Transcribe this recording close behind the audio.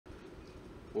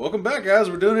Welcome back, guys.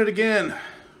 We're doing it again.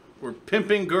 We're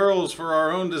pimping girls for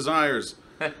our own desires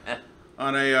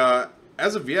on a,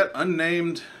 as of yet,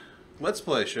 unnamed Let's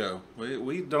Play show.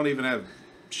 We don't even have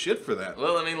shit for that.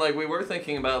 Well, I mean, like, we were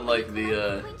thinking about, like,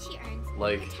 the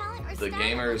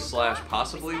gamers slash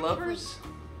possibly lovers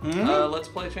Let's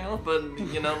Play channel, but,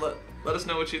 you know, let us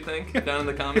know what you think down in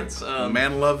the comments.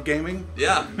 Man love gaming?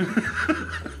 Yeah.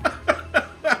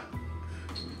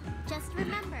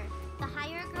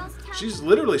 She's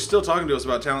literally still talking to us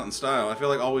about talent and style. I feel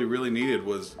like all we really needed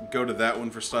was go to that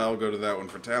one for style, go to that one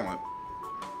for talent.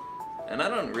 And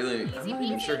I'm not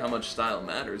even sure how much style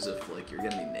matters if, like, you're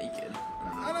gonna be naked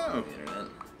I know. on the internet.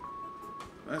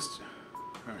 Alright,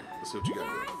 let's see what you got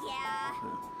here.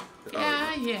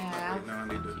 Yeah. Wait, now I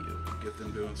need to get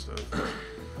them doing stuff.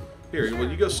 Here, well,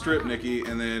 you go strip, Nikki,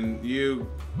 and then you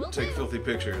take filthy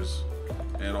pictures,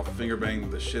 and I'll finger bang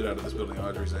the shit out of this building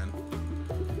Audrey's in.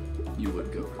 You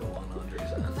would go for the one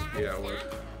Audrey's in. Yeah, I would.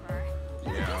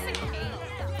 Yeah, I would.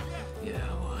 Yeah,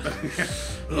 I would.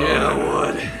 Yeah, I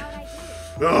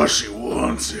would. Oh, she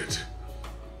wants it.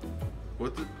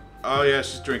 What the? Oh, yeah,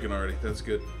 she's drinking already. That's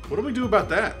good. What do we do about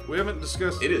that? We haven't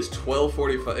discussed. It is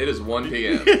 12:45. It is 1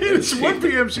 p.m. It's 1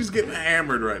 p.m. She's getting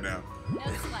hammered right now. No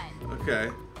sweat. Okay.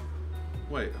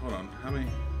 Wait, hold on. How many?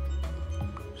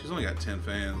 She's only got 10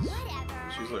 fans.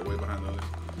 She's like way behind the others.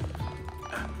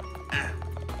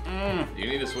 Do you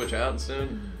need to switch out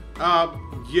soon?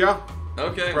 Yeah.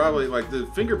 Okay. Probably. Like, the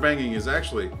finger banging is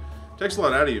actually takes a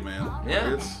lot out of you, man.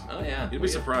 Yeah. It's, Oh yeah. you'd be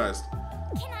surprised.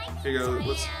 Here you go.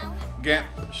 Let's. Gant,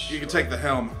 you can take the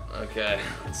helm. Okay.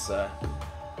 It's okay.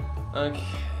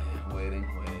 Waiting.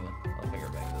 I'll finger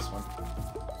bang this one.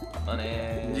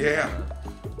 Honey. Yeah.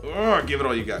 Oh, give it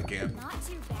all you got, Gant. Not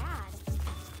too bad.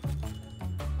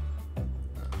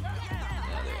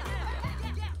 Yeah,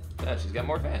 there we go. Yeah, she's got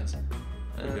more fans.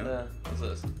 And Okay. what's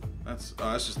this?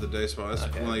 That's just the day spot. That's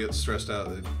Okay. when I get stressed out.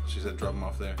 She said drop them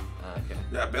off there. Okay.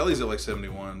 Yeah, Belly's at like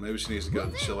 71. Maybe she needs to go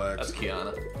chillax. That's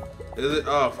Kiana. Is it?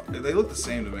 Oh, they look the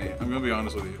same to me. I'm gonna be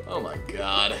honest with you. Oh my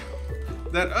god.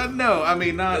 That no, I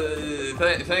mean not.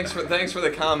 Thanks for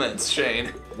the comments,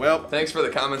 Shane. Well, Thanks for the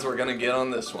comments we're gonna get on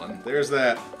this one. there's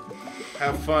that.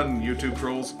 Have fun, YouTube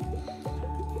trolls.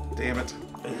 Damn it.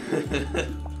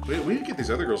 We need to get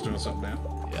these other girls doing something, man.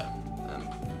 Yeah.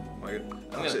 Like,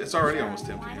 gonna- it's already almost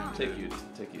 10 p.m. Take you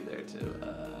there to do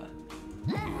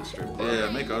the strip club.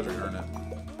 Yeah, make Audrey earn it.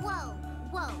 Whoa.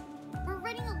 We're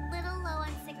running a little low on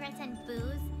cigarettes and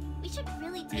booze. We should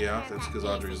really take Yeah, care that's of 'cause that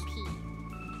Audrey's-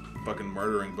 ASAP. Fucking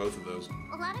murdering both of those.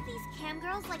 A lot of these cam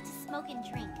girls like to smoke and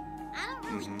drink. I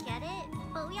don't really get it,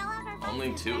 but we all have our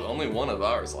vices, right? Only one of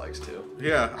ours likes to.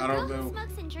 Yeah, A I don't girl who know.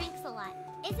 smokes and drinks a lot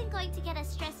isn't going to get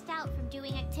us stressed out from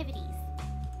doing activities.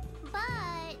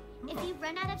 But if you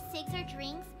run out of cigs or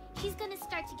drinks, she's gonna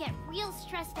start to get real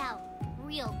stressed out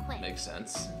real quick. Makes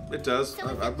sense. It does. So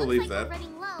if I it believe looks like that. we're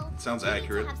running low, Sounds we need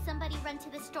accurate. to have somebody run to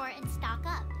the store and stock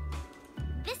up.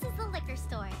 This is the liquor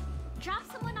store. Drop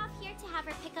someone off here to have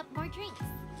her pick up more drinks.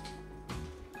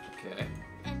 Okay.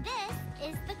 And this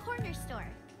is the corner store.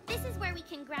 This is where we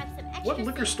can grab some extra. What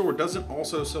liquor cigs. store doesn't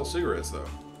also sell cigarettes, though?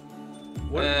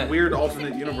 What Eh. weird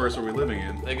alternate universe are we living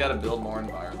in? They gotta build more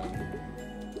environment.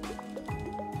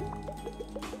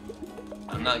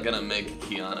 I'm not gonna make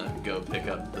Kiana go pick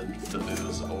up the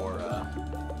booze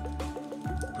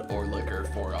or liquor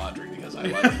for Audrey because I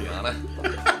like Kiana.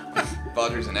 If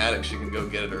Audrey's an addict, she can go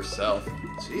get it herself.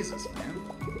 Jesus, man.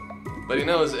 But you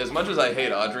know, as much as I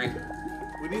hate Audrey,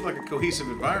 We need like a cohesive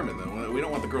environment, though. We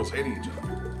don't want the girls hating each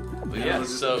other. but You yeah, know,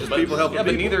 just so people helping yeah,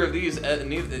 but people. neither of these,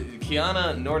 neither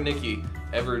Kiana nor Nikki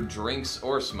ever drinks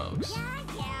or smokes.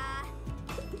 Yeah.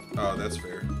 Oh, that's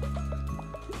fair.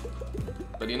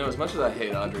 But you know, as much as I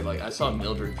hate Audrey, like I saw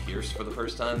Mildred Pierce for the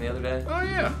first time the other day. Oh,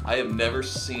 yeah. I have never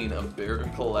seen a bigger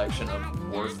collection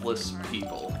of worthless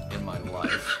people in my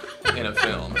life in a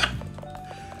film.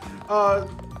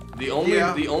 The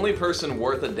only person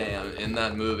worth a damn in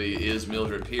that movie is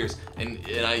Mildred Pierce, and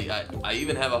I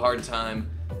even have a hard time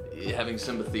having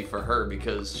sympathy for her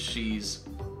because she's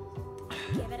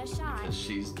Give it a shot.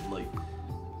 like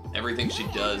everything she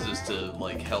does is to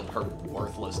like help her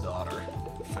worthless daughter.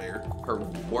 Fair. Her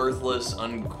worthless,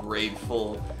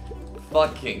 ungrateful,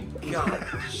 fucking god.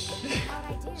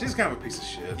 She's kind of a piece of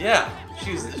shit. Yeah,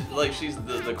 she's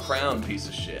the crown piece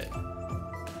of shit.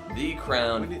 The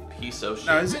crown piece of shit.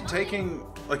 Now, is it taking,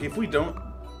 like, if we don't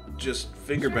just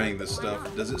finger bang this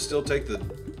stuff, does it still take the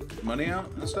money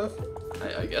out and stuff?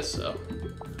 I guess so.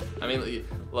 I mean, I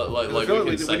like feel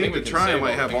we like can, we need to try and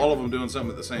like have finger- all of them doing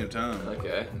something at the same time.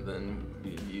 Okay, then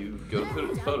you go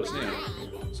to photo stand.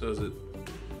 So is it?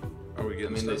 Are we I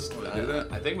getting mean, stuff? Do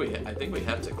that? I think we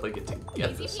have to click it to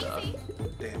get the stuff.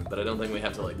 Damn. But I don't think we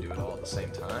have to like do it all at the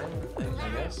same time. I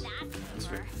guess. That's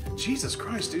fair. Jesus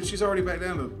Christ, dude, she's already back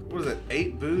down to what is it?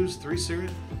 8 booze, 3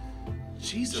 cigarettes.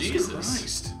 Jesus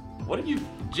Christ. What are you?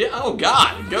 Oh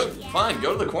God! Go fine.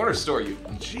 Go to the corner store. You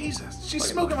Jesus. She's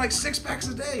smoking like 6 packs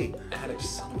a day. addict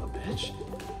son of a bitch.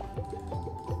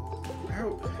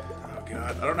 How? Oh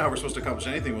God, I don't know how we're supposed to accomplish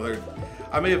anything with her.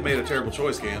 I may have made a terrible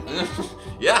choice, Cam.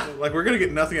 Yeah. Like we're gonna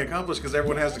get nothing accomplished because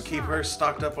everyone has to keep her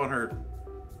stocked up on her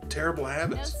terrible No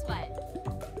habits. sweat.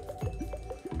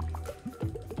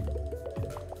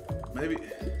 Maybe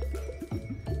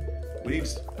we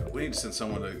need to send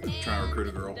someone to try and recruit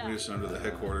a girl. We need to send her to the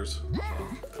headquarters.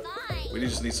 Fine. We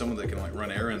just need someone that can like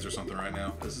run errands or something right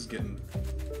now. This is getting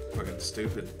fucking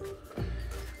stupid.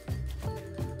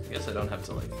 I guess I don't have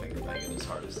to like finger bang it as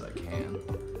hard as I can.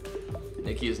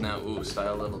 Nikki is now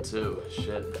style level 2.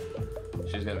 Shit.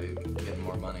 She's gonna be getting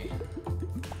more money.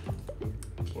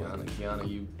 Kiana,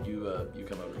 you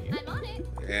come over here. I'm on it.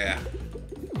 Yeah.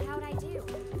 How'd I do?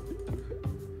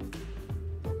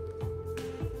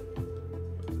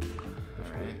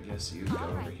 Alright, guess you go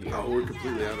over here. Oh, we're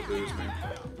completely out of booze, man.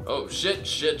 Oh shit.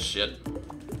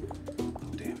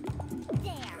 Damn.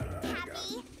 There.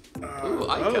 Happy? Ooh,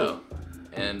 Aiko.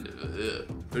 And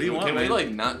Who do you want, can we man? like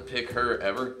not pick her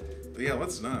ever? Yeah,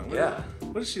 let's not. Yeah.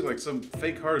 What is she, like some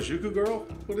fake Harajuku girl?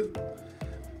 What is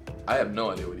I have no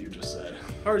idea what you just said.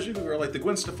 Harajuku girl? Like the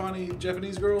Gwen Stefani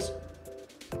Japanese girls?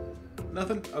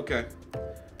 Nothing? Okay.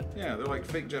 Yeah, they're like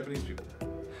fake Japanese people.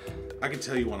 I can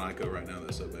tell you want Aiko right now.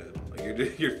 That's so bad.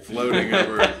 Like you're floating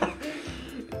over.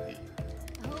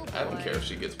 I don't care if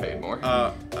she gets paid more.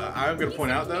 I'm gonna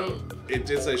point out though, it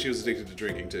did say she was addicted to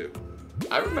drinking too.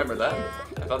 I remember that.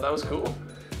 I thought that was cool.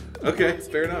 Okay,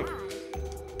 fair enough.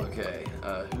 Okay,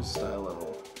 who's style level?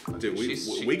 Dude,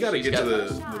 we gotta get to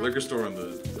the liquor store and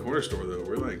the corner store though.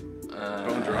 We're like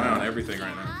going dry on everything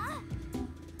right now.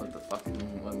 What the fuck?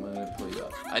 What am I gonna pull you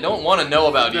up? I don't want to know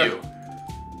about you.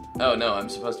 Oh no, I'm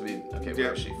supposed to be. Okay,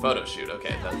 where is she? Photo shoot.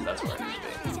 Okay, that's where I need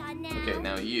to Done now. be. Okay,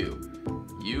 now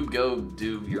you go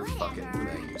do your fucking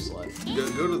thing, you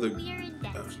slut. Go to the. We're in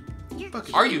debt. You're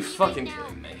fucking- Are you cheating fucking right now.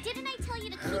 kidding me? Didn't I tell you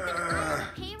to keep it on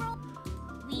payroll?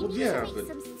 We Well, need yeah, to make but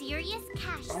some serious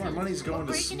cash. all our soon, money's or going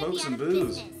to we're gonna smokes be and out of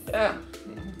booze. business. Yeah.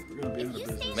 We're gonna be out If of you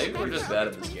stay business. Maybe we're just bad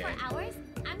at this game.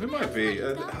 We might be.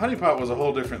 Honey Pot was a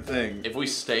whole different thing. If we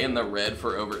stay in the red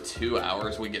for over 2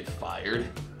 hours, we get fired.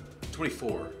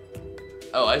 24.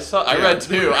 Oh, I read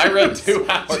 2. I read 2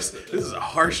 hours. This is a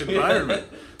harsh environment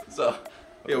So.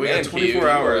 Yeah, we man, got Hugh, 24 you are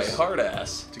hours a hard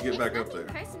ass. to get back up there.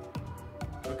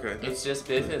 Okay. It's just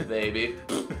business, baby.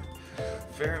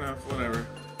 Fair enough, whatever.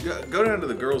 Yeah, go down to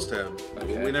the girls tab.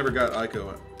 Okay. We never got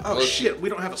Aiko. Oh Well, shit, we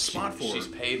don't have a spot for She's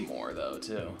her. paid more though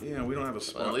too. Yeah, we don't have a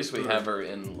spot. Well, at least we for have her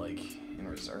in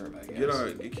reserve, I guess.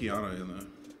 Get Kiana in the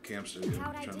camp studio.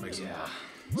 How'd I Trying to do? make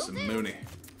Yeah. some mooney.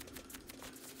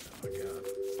 Oh my god.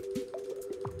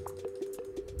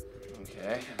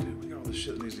 Okay. Dude, we got all this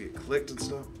shit that needs to get clicked and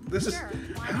stuff. This is.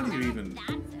 How do you even. That's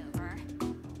over.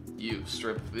 You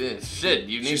strip. Shit.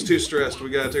 You need. She's too stressed. We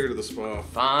gotta take her to the spa.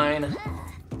 Fine.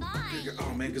 Fine.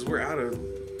 Oh man, because we're out of.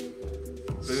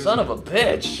 Son of a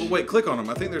bitch. Well, wait, click on them.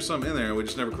 I think there's some in there. We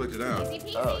just never clicked it out.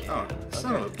 Oh yeah. Oh,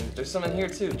 son of a. There's some in here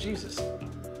too. Jesus.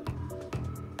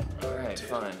 All right.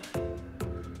 Fine.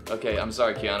 Okay. I'm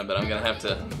sorry, Kiana, but I'm gonna have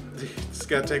to. Just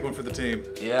gotta take one for the team.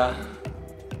 Yeah.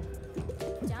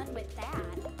 Done with that.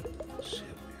 Shit,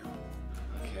 man.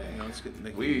 Okay. Yeah, let's get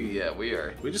Nikki. We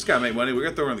are. We just gotta make money. We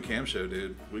gotta throw her on the cam show,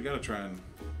 dude. We gotta try and.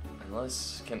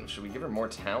 Should we give her more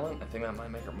talent? I think that might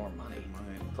make her more money.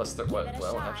 Might. Plus,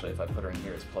 well, actually, if I put her in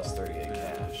here, it's plus 38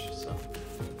 cash. So.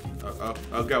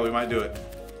 Oh god, we might do it.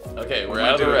 Okay, we're might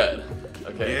out of the do it.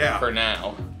 red. Okay, Yeah. for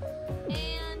now.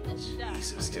 And done.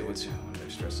 Jesus, Okay, dude. what's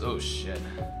extra? Oh shit.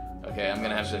 Okay, I'm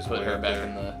gonna have to She's put way her up back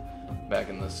there.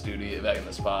 in the studio, back in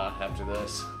the spa after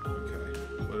this.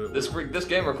 Okay. This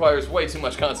game requires way too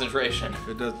much concentration.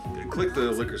 It does. Click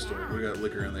the liquor store. We got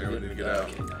liquor in there. We need to get out.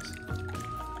 Okay, nice.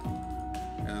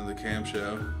 And then the cam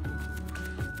show.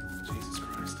 Jesus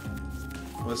Christ.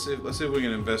 Let's see if we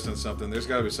can invest in something. There's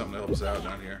got to be something to help us out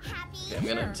down here. Okay, I'm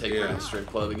gonna take her to the strip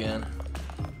club again.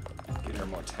 Get her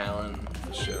more talent.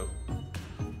 The show.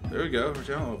 There we go. Her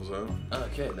talent level's up.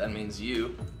 Okay, that means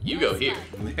you go here.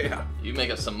 Yeah. You make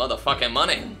us some motherfucking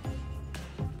money.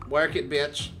 Work it,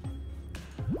 bitch.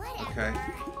 Okay.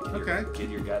 Okay. Get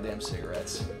your goddamn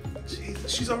cigarettes. Jeez,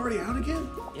 she's already out again?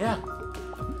 Yeah.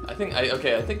 I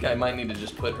think I might need to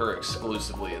just put her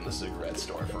exclusively in the cigarette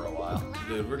store for a while.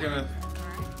 Dude, we're gonna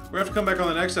have to come back on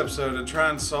the next episode and try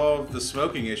and solve the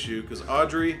smoking issue because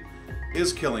Audrey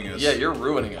is killing us. Yeah, you're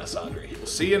ruining us, Audrey. We'll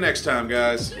see you next time,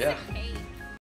 guys. Yeah. Hey.